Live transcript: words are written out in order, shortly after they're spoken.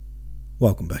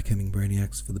Welcome back, Hemming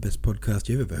Brainiacs, for the best podcast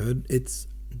you've ever heard. It's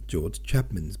George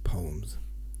Chapman's poems.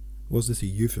 Was this a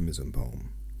euphemism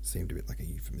poem? Seemed a bit like a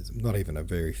euphemism. Not even a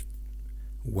very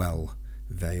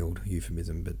well-veiled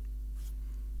euphemism, but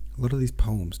a lot of these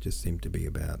poems just seem to be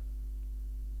about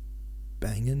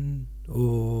banging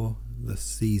or the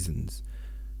seasons.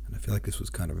 And I feel like this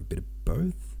was kind of a bit of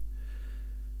both.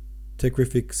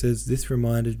 Techrific says, this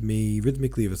reminded me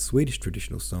rhythmically of a Swedish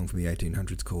traditional song from the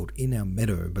 1800s called In Our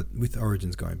Meadow, but with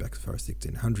origins going back as far as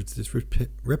 1600s. This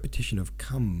repetition of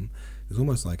come is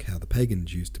almost like how the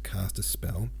pagans used to cast a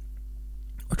spell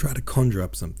or try to conjure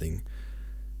up something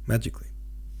magically.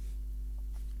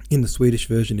 In the Swedish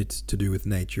version, it's to do with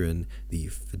nature and the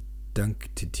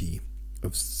fedunctity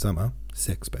of summer,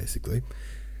 sex basically.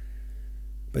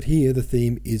 But here the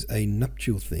theme is a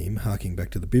nuptial theme, harking back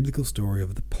to the biblical story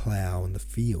of the plough and the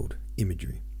field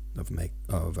imagery of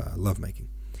lovemaking.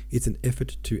 It's an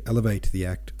effort to elevate the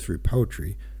act through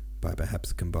poetry by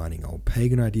perhaps combining old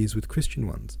pagan ideas with Christian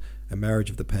ones, a marriage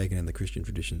of the pagan and the Christian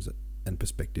traditions and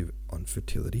perspective on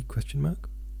fertility, ?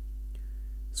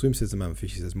 Swim says the Mama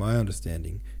Fishy says, my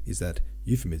understanding is that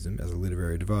euphemism as a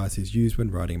literary device is used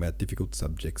when writing about difficult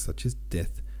subjects such as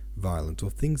death, violence, or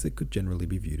things that could generally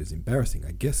be viewed as embarrassing.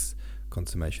 I guess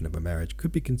consummation of a marriage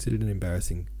could be considered an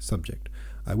embarrassing subject.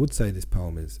 I would say this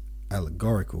poem is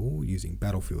allegorical, using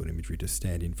battlefield imagery to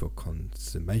stand in for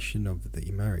consummation of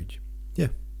the marriage. Yeah,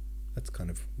 that's kind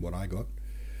of what I got.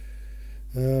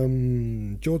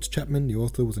 George Chapman, the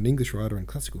author, was an English writer and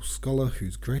classical scholar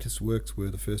whose greatest works were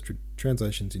the first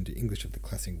translations into English of the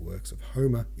classic works of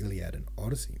Homer, Iliad, and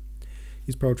Odyssey.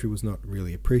 His poetry was not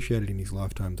really appreciated in his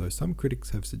lifetime, though some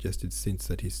critics have suggested since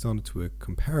that his sonnets were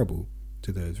comparable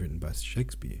to those written by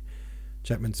Shakespeare.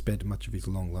 Chapman spent much of his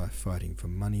long life fighting for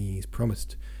money he's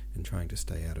promised and trying to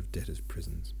stay out of debtors'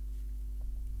 prisons.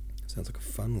 Sounds like a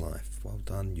fun life. Well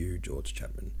done, you, George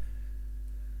Chapman.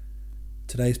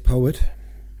 Today's poet,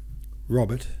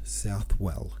 Robert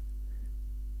Southwell.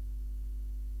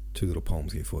 Two little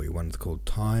poems here for you. One's called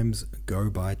Times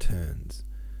Go By Turns.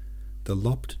 The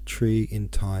lopped tree in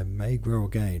time may grow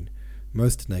again.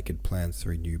 Most naked plants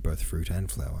renew both fruit and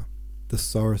flower. The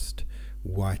sorest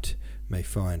white may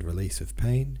find release of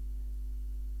pain.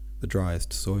 The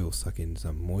driest soil suck in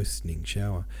some moistening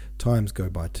shower. Times go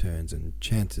by turns and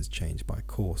chances change by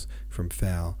course, from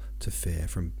foul to fair,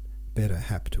 from better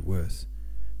hap to worse.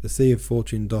 The sea of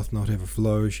fortune doth not ever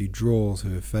flow. She draws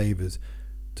her favours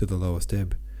to the lowest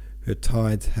ebb. Her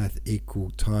tides hath equal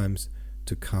times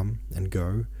to come and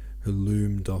go. Her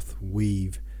loom doth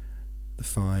weave the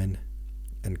fine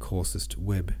and coarsest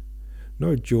web.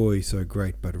 No joy so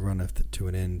great but runneth to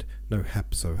an end, no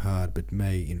hap so hard but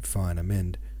may in fine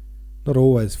amend. Not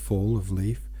always fall of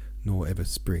leaf, nor ever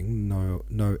spring,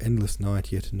 no endless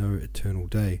night, yet no eternal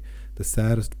day. The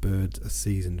saddest birds a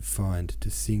season find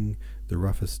to sing, the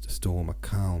roughest storm a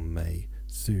calm may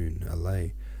soon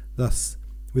allay. Thus,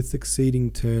 with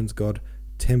succeeding turns God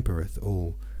tempereth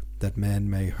all, that man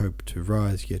may hope to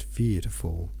rise, yet fear to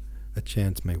fall. A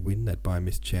chance may win that by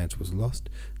mischance was lost.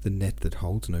 The net that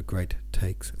holds no great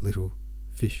takes little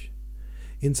fish.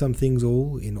 In some things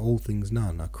all, in all things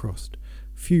none are crossed.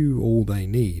 Few all they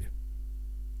need,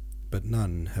 but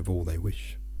none have all they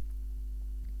wish.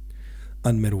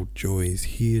 Unmeddled joys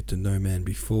here to no man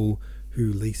befall,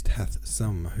 who least hath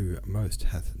some, who most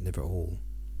hath never all.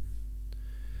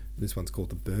 This one's called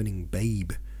The Burning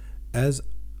Babe. As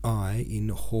I, in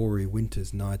hoary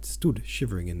winter's night, stood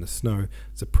shivering in the snow,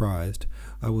 surprised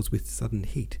I was with sudden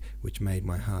heat, which made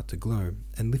my heart to glow,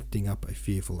 and lifting up a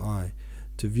fearful eye,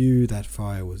 to view that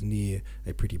fire was near,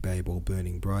 a pretty babe all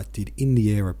burning bright did in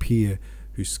the air appear,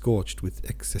 who scorched with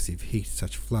excessive heat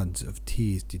such floods of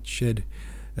tears did shed,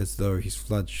 as though his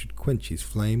floods should quench his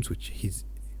flames, which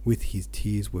with his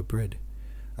tears were bred.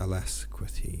 Alas,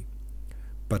 quoth he,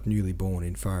 but newly born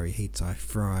in fiery heats I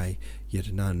fry,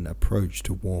 yet none approach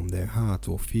to warm their hearts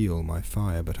or feel my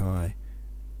fire but I.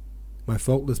 My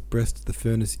faultless breast the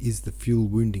furnace is, the fuel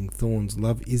wounding thorns,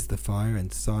 love is the fire,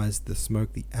 and sighs the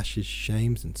smoke, the ashes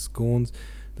shames and scorns.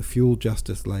 The fuel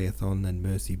justice layeth on, and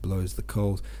mercy blows the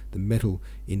coals. The metal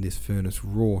in this furnace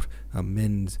wrought are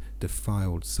men's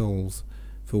defiled souls,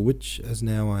 for which as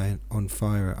now I on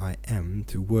fire I am,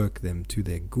 to work them to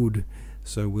their good,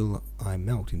 so will I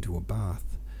melt into a bath,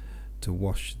 to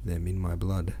wash them in my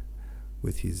blood.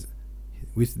 With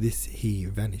this he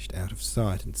vanished out of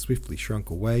sight, and swiftly shrunk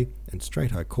away, and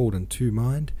straight I called unto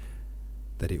mind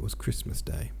that it was Christmas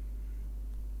Day.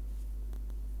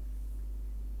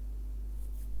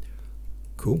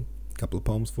 Cool. Couple of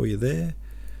poems for you there.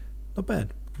 Not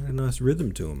bad. Had a nice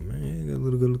rhythm to them. Got a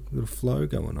little flow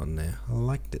going on there. I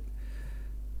liked it.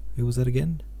 Who was that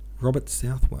again? Robert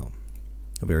Southwell.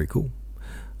 Very cool.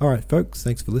 Alright folks,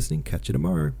 thanks for listening. Catch you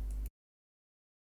tomorrow.